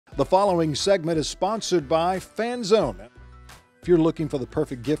The following segment is sponsored by Fan Zone. If you're looking for the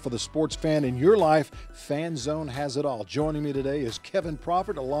perfect gift for the sports fan in your life, Fan Zone has it all. Joining me today is Kevin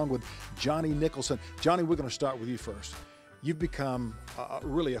Profit along with Johnny Nicholson. Johnny, we're going to start with you first. You've become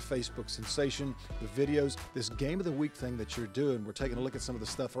really a Facebook sensation. The videos, this Game of the Week thing that you're doing, we're taking a look at some of the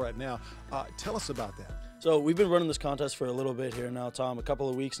stuff right now. Tell us about that. So we've been running this contest for a little bit here now, Tom, a couple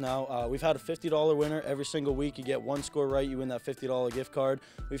of weeks now. We've had a $50 winner every single week. You get one score right, you win that $50 gift card.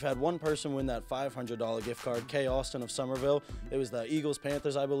 We've had one person win that $500 gift card, Kay Austin of Somerville. It was the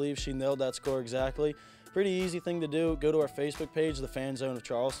Eagles-Panthers, I believe. She nailed that score exactly. Pretty easy thing to do. Go to our Facebook page, the Fan Zone of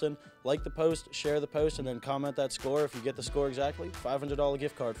Charleston. Like the post, share the post, and then comment that score. If you get the score exactly, $500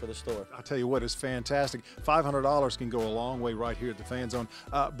 gift card for the store. I'll tell you what, it's fantastic. $500 can go a long way right here at the Fan Zone.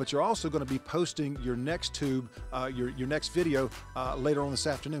 But you're also going to be posting your next tube, your next video later on this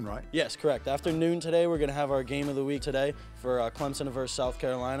afternoon, right? Yes, correct. After noon today, we're going to have our Game of the Week today for Clemson versus South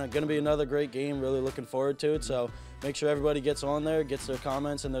Carolina. Going to be another great game. Really looking forward to it. So make sure everybody gets on there, gets their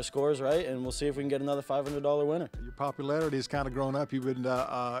comments and their scores right, and we'll see if we can get another $500 winner. Your popularity has kind of grown up. You've been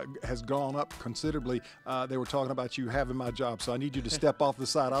has gone up considerably. They were talking about you having my job, so I need you to step off the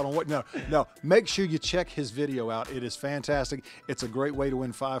side. I don't want no. Make sure you check his video out. It is fantastic. It's a great way to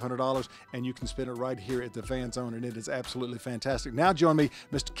win $500, and you can spend it right here at the Fan Zone, and it is absolutely fantastic. Now join me,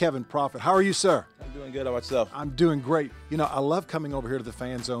 Mr. Kevin Profit. How are you, sir? I'm doing good. How about yourself? I'm doing great. You know, I love coming over here to the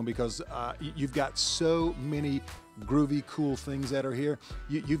Fan Zone because you've got so many groovy, cool things that are here.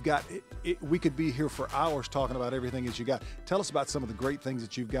 You've got we could be here for hours talking about everything that you got. Tell us about some of the great things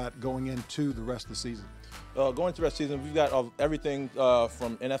that you've got going into the rest of the season. Going to the rest of the season, we've got everything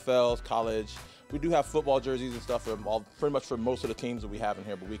from NFL, college. We do have football jerseys and stuff pretty much for most of the teams that we have in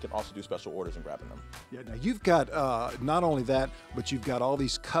here, but we can also do special orders and grabbing them. Yeah, now you've got not only that, but you've got all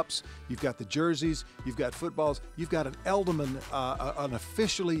these cups, you've got the jerseys, you've got footballs, you've got an Edelman, an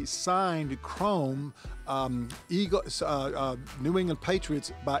officially signed chrome New England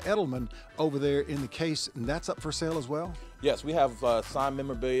Patriots by Edelman over there in the case, and that's up for sale as well? Yes, we have signed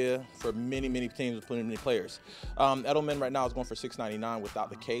memorabilia for many teams with many players. Edelman right now is going for $6.99 without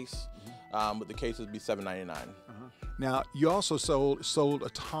the case. With the case, it would be $7.99. Now, you also sold a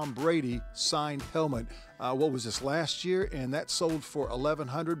Tom Brady signed helmet. What was this, last year? And that sold for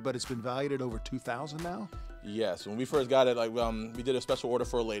 $1,100, but it's been valued at over $2,000 now? Yes, when we first got it, we did a special order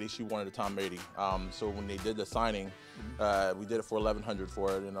for a lady. She wanted a Tom Brady. So when they did the signing, we did it for $1,100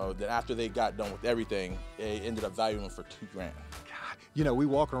 for it. You know, then after they got done with everything, it ended up valuing for $2,000. You know, we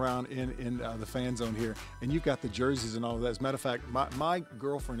walk around in the Fan Zone here, and you've got the jerseys and all of that. As a matter of fact, my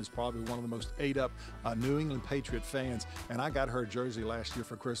girlfriend is probably one of the most ate-up New England Patriot fans, and I got her a jersey last year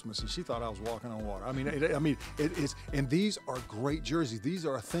for Christmas, and she thought I was walking on water. I mean, it is, and these are great jerseys. These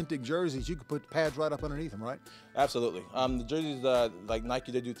are authentic jerseys. You can put pads right up underneath them, right? Absolutely. The jerseys, like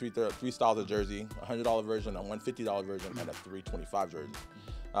Nike, they do three styles of jersey: a $100 version, a $150 version, and a $325 jersey.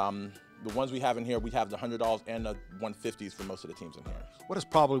 The ones we have in here, we have the $100 and the $150s for most of the teams in here. What is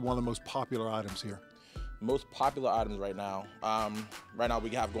probably one of the most popular items here? Most popular items right now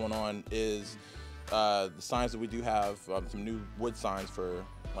we have going on is the signs that we do have, some new wood signs for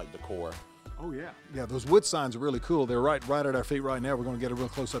like decor. Oh yeah, those wood signs are really cool. They're right at our feet right now. We're going to get a real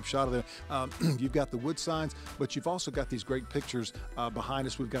close-up shot of them. You've got the wood signs, but you've also got these great pictures behind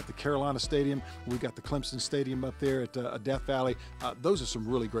us. We've got the Carolina Stadium. We've got the Clemson Stadium up there at Death Valley. Those are some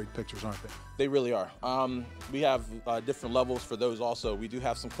really great pictures, aren't they? They really are. We have different levels for those also. We do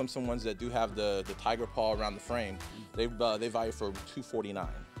have some Clemson ones that do have the tiger paw around the frame. They value for $249.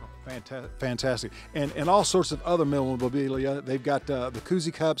 Fantastic. And all sorts of other memorabilia. They've got the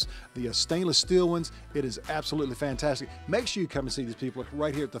koozie cups, the stainless steel ones. It is absolutely fantastic. Make sure you come and see these people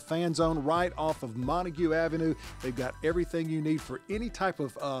right here at the Fan Zone, right off of Montague Avenue. They've got everything you need for any type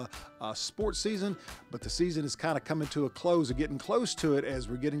of sports season, but the season is kind of coming to a close or getting close to it as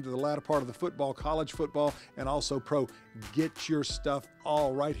we're getting to the latter part of the football, college football, and also pro. Get your stuff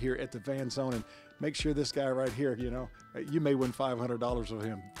all right here at the Fan Zone. And make sure this guy right here, you know, you may win $500 with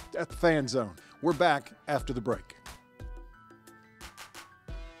him at the Fan Zone. We're back after the break.